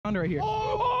Under right here.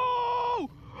 Oh!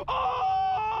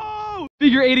 Oh!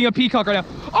 Figure eighting a peacock right now.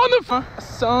 On the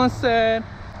sunset.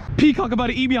 Peacock about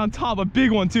to eat me on top. A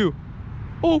big one too.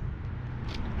 Oh!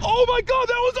 Oh my god,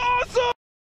 that was awesome!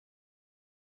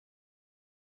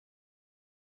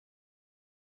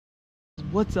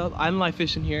 What's up? I'm live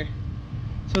fishing here.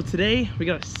 So today we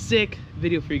got a sick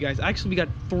video for you guys. Actually, we got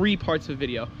 3 parts of a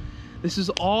video. This is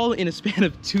all in a span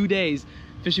of 2 days,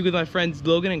 fishing with my friends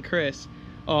Logan and Chris.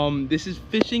 This is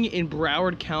fishing in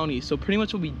Broward County. So pretty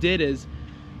much what we did is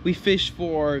we fished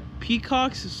for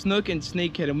peacocks, snook, and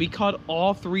snakehead, and we caught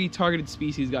all 3 targeted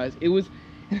species, guys. It was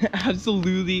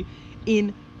absolutely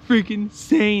freaking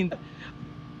insane.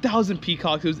 1,000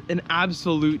 peacocks. It was an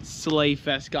absolute slay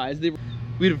fest, guys. We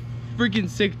had a freaking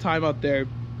sick time out there,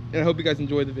 and I hope you guys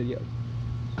enjoyed the video.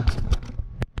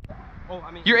 Oh,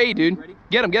 I mean, you're 8, dude. Ready?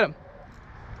 Get him, get him.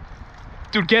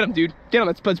 Dude, get him, dude. Get him.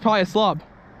 It's probably a slob.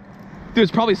 Dude,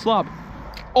 it's probably a slob.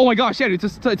 Oh my gosh, yeah, dude,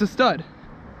 it's a stud.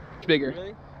 It's bigger.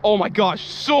 Really? Oh my gosh,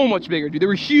 so much bigger, dude. They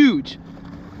were huge.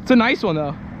 It's a nice one,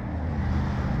 though.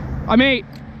 I'm 8.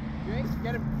 You 8?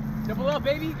 Get him. Double up,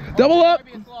 baby. Double up.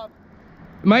 Might be a slob.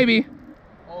 Maybe.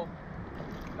 Oh.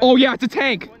 Oh yeah, it's a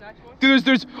tank. Dude,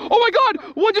 there's, oh my god,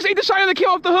 one just ate the shiner that came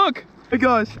off the hook. Oh my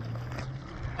gosh.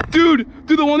 Dude,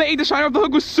 the one that ate the shiner off the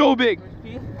hook was so big.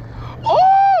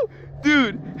 Oh,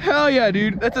 dude, hell yeah,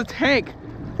 dude. That's a tank.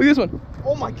 Look at this one.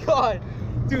 Oh my god.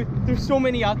 Dude, there's so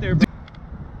many out there.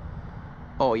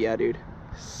 Oh yeah, dude.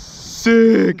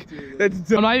 Sick. Dude,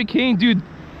 that's I'm not even kidding, dude.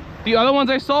 The other ones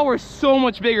I saw were so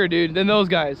much bigger, dude, than those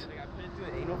guys.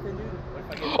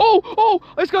 Oh,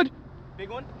 I just got big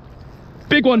one.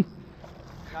 Big one.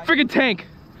 Freaking tank.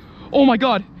 Oh my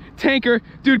god. Tanker.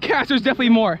 Dude, caster's definitely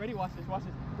more. Ready? Watch this, watch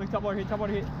this. Look, top water hit, top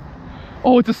water hit.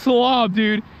 Oh, it's a slob,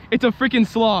 dude. It's a freaking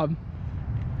slob.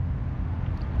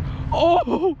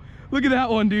 Oh, look at that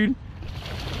one, dude.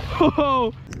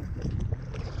 Oh.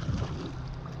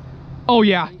 Oh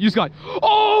yeah, you just got.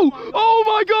 Oh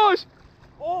my gosh.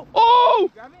 Oh.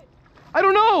 Grab it. I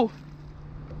don't know.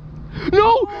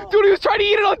 No, dude, he was trying to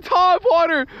eat it on top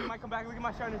water. He might come back. Look at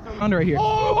my shiner. Under right here.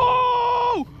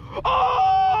 Oh!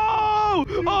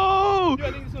 Dude,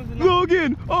 I think this one's a nice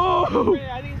Logan! Oh!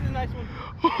 Yeah, I think this is a nice one.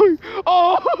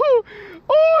 Oh! Oh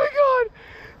my god!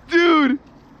 Dude!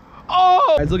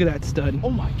 Oh! Guys, look at that stud. Oh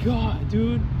my god,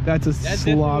 dude. That's a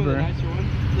slobber. Nicer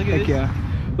one. Look at Heck this. yeah.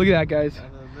 Look at that, guys.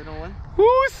 That's a little one.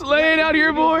 Woo, slaying out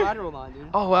here, boy. On, dude.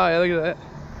 Oh wow, yeah, look at that.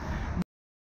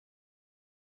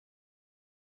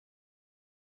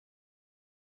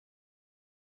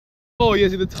 Oh, yeah,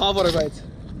 see the top water bites. All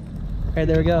right,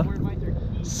 there we go.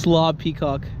 Slob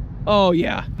peacock. Oh,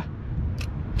 yeah.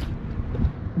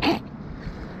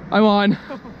 I'm on.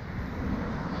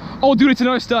 Oh, dude, it's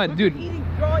another stud. Dude.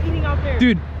 They're all eating out there.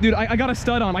 Dude, I got a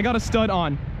stud on.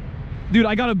 Dude,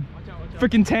 I got a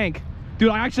freaking tank.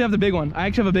 Dude, I actually have the big one. I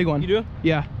actually have a big one. You do?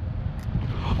 Yeah.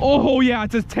 Oh, yeah,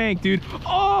 it's a tank, dude.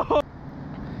 Oh!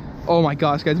 Oh my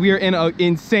gosh, guys. We are in an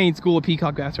insane school of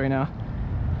peacock bass right now.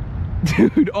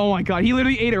 Dude, oh my god, he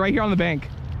literally ate it right here on the bank.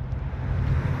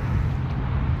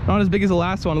 Not as big as the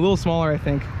last one, a little smaller, I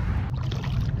think.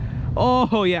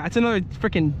 Oh yeah, it's another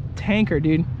freaking tanker,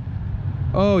 dude.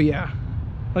 Oh yeah,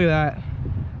 look at that.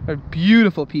 A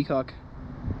beautiful peacock.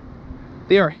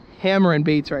 They are hammering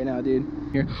baits right now, dude.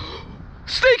 Here.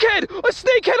 Snakehead! A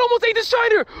snakehead almost ate the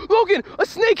shiner! Logan, a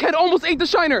snakehead almost ate the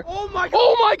shiner! Oh my god!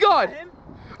 Oh my god!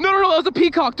 No, that was a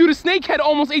peacock, dude. A snakehead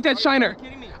almost ate that shiner.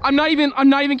 Kidding me? I'm not even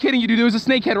kidding you, dude. There was a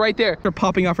snakehead right there. They're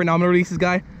popping off right now. I'm gonna release this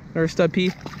guy. Another stud P.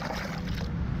 It's gonna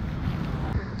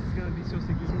be so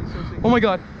sick. He's gonna be so sick. Oh my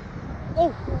god.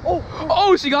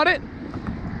 Oh, she got it.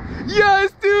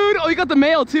 Yes, dude. Oh, you got the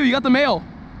male too. You got the male.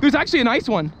 There's actually a nice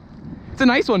one. It's a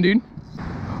nice one, dude.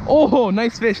 Oh,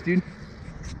 nice fish, dude.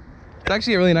 It's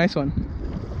actually a really nice one.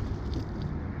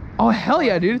 Oh, hell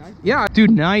yeah, dude. Yeah,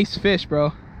 dude, nice fish,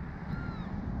 bro.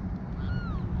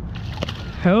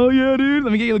 Hell yeah, dude.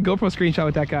 Let me get you a GoPro screenshot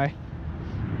with that guy.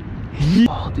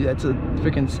 Oh, dude, that's a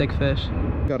freaking sick fish.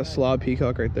 Got a slob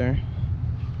peacock right there.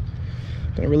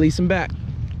 Gonna release him back.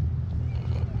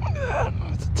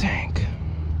 That's a tank.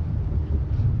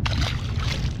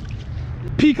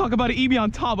 Peacock about to eat me on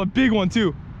top, a big one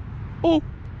too. Oh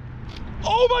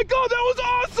my god, that was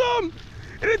awesome!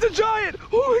 And it's a giant.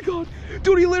 Oh my god.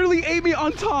 Dude, he literally ate me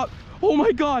on top. Oh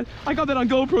my god. I got that on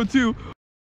GoPro too.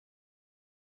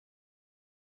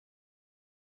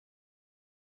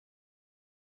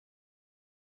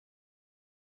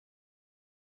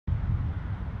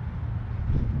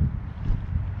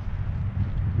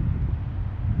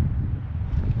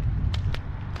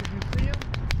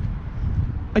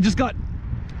 I just got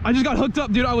hooked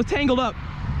up, dude. I was tangled up.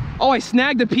 Oh, I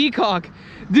snagged the peacock.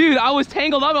 Dude, I was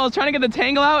tangled up. I was trying to get the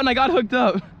tangle out and I got hooked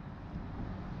up.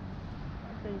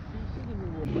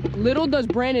 Little does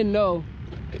Brandon know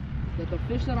that the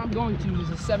fish that I'm going to is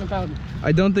a 7-pounder.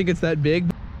 I don't think it's that big.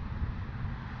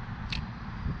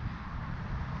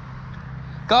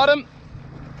 Got him.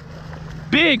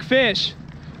 Big fish.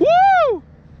 Woo!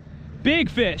 Big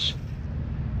fish.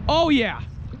 Oh yeah.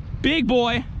 Big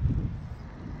boy.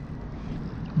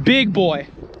 Big boy.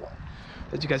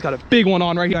 But you guys got a big one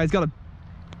on right here. Guys got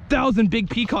 1,000 big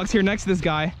peacocks here next to this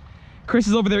guy. Chris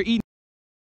is over there eating.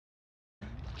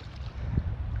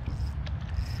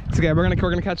 It's okay, we're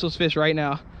gonna catch those fish right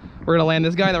now. We're gonna land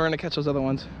this guy and then we're gonna catch those other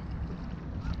ones.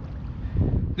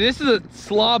 This is a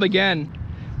slob again.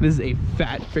 This is a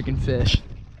fat freaking fish.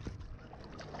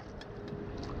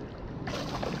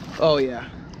 Oh yeah.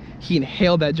 He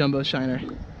inhaled that jumbo shiner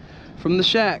from the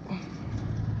shack.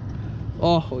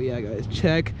 Oh yeah, guys,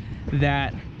 check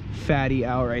that fatty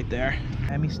out right there.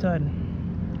 Miami stud.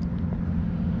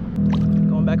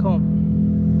 Going back home.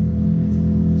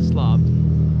 Slobbed.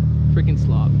 Freaking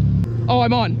slobbed. Oh,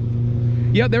 I'm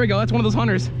on. Yep, there we go. That's one of those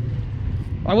hunters.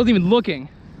 I wasn't even looking.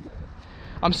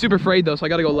 I'm super afraid though, so I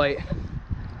gotta go light.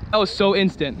 That was so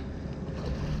instant.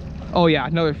 Oh yeah,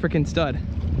 another freaking stud.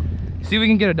 See if we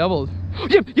can get a double.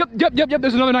 Yep.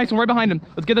 There's another nice one right behind him.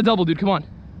 Let's get the double, dude. Come on.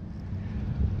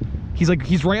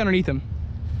 He's right underneath him.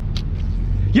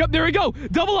 Yep, there we go.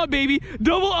 Double up, baby.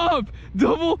 Double up.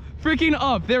 Double freaking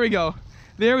up. There we go.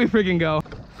 There we freaking go.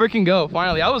 Freaking go.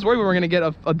 Finally. I was worried we were gonna get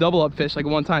a double up fish like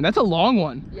one time. That's a long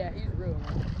one. Yeah, he's real.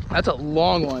 That's a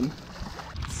long one.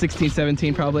 16,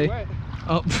 17 probably. Right.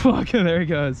 Oh, fuck. There he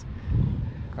goes.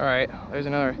 All right. There's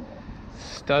another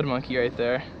stud monkey right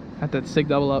there. At that sick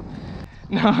double up.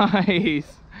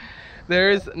 Nice.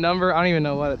 There's number, I don't even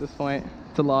know what at this point.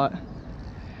 It's a lot.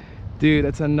 Dude,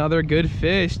 that's another good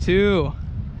fish too.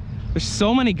 There's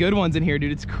so many good ones in here,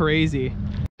 dude. It's crazy.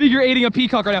 Figure eighting a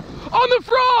peacock right now. On the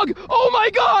frog! Oh my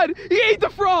God! He ate the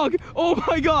frog! Oh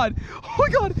my God! Oh my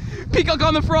God! Peacock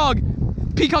on the frog!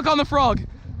 Peacock on the frog!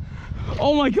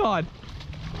 Oh my God!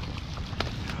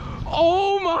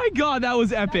 Oh my God, that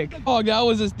was epic. Oh, that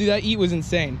was just, dude, that eat was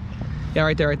insane. Yeah,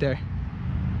 right there, right there.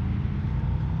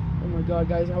 Oh my God,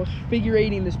 guys, I was figure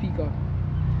eighting this peacock.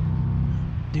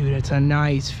 Dude, it's a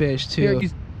nice fish too. Here.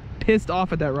 He's pissed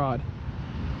off at that rod.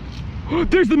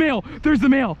 There's the male! There's the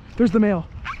male! There's the male!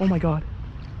 Oh my God.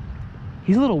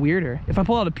 He's a little weirder. If I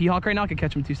pull out a peacock right now, I could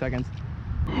catch him in 2 seconds.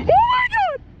 Oh my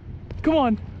God! Come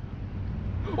on.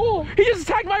 Oh, he just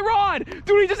attacked my rod!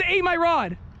 Dude, he just ate my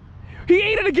rod! He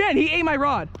ate it again! He ate my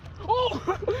rod! Oh!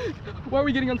 Why are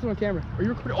we getting onto my camera? Are you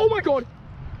recording? Oh my God!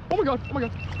 Oh my God! Oh my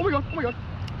God! Oh my God! Oh my God!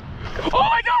 Oh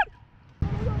my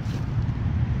God!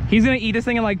 He's gonna eat this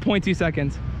thing in like 0.2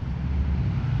 seconds.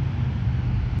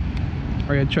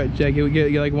 We're gonna try to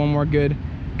get like one more good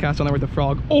cast on there with the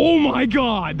frog. Oh my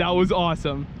God, that was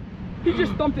awesome. He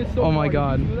just thumped it so hard. Oh my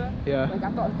God. Did you feel that? Yeah. Like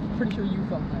I thought, pretty sure you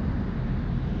felt that.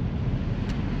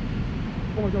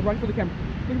 Oh my God, right for the camera.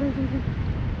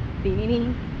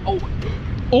 Oh!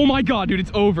 Oh my God, dude,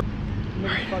 it's over.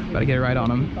 Alright, gotta get it right on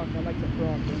him. I like the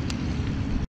frog, bro.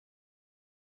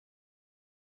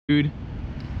 Dude,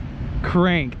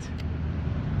 cranked.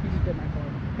 He just bit my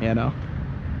card. Yeah, no.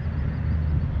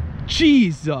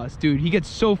 Jesus, dude, he gets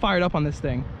so fired up on this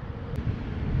thing.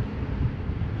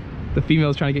 The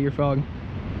female's trying to get your frog.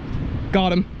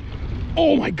 Got him.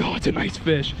 Oh my God, it's a nice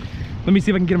fish. Let me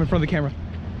see if I can get him in front of the camera.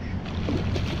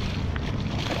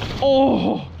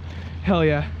 Oh, hell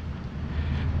yeah.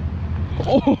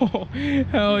 Oh,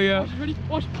 hell yeah. Ready?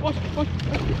 Watch.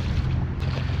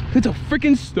 It's a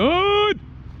freaking stud.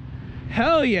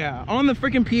 Hell yeah, on the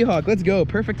freaking peacock. Let's go.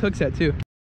 Perfect hook set too.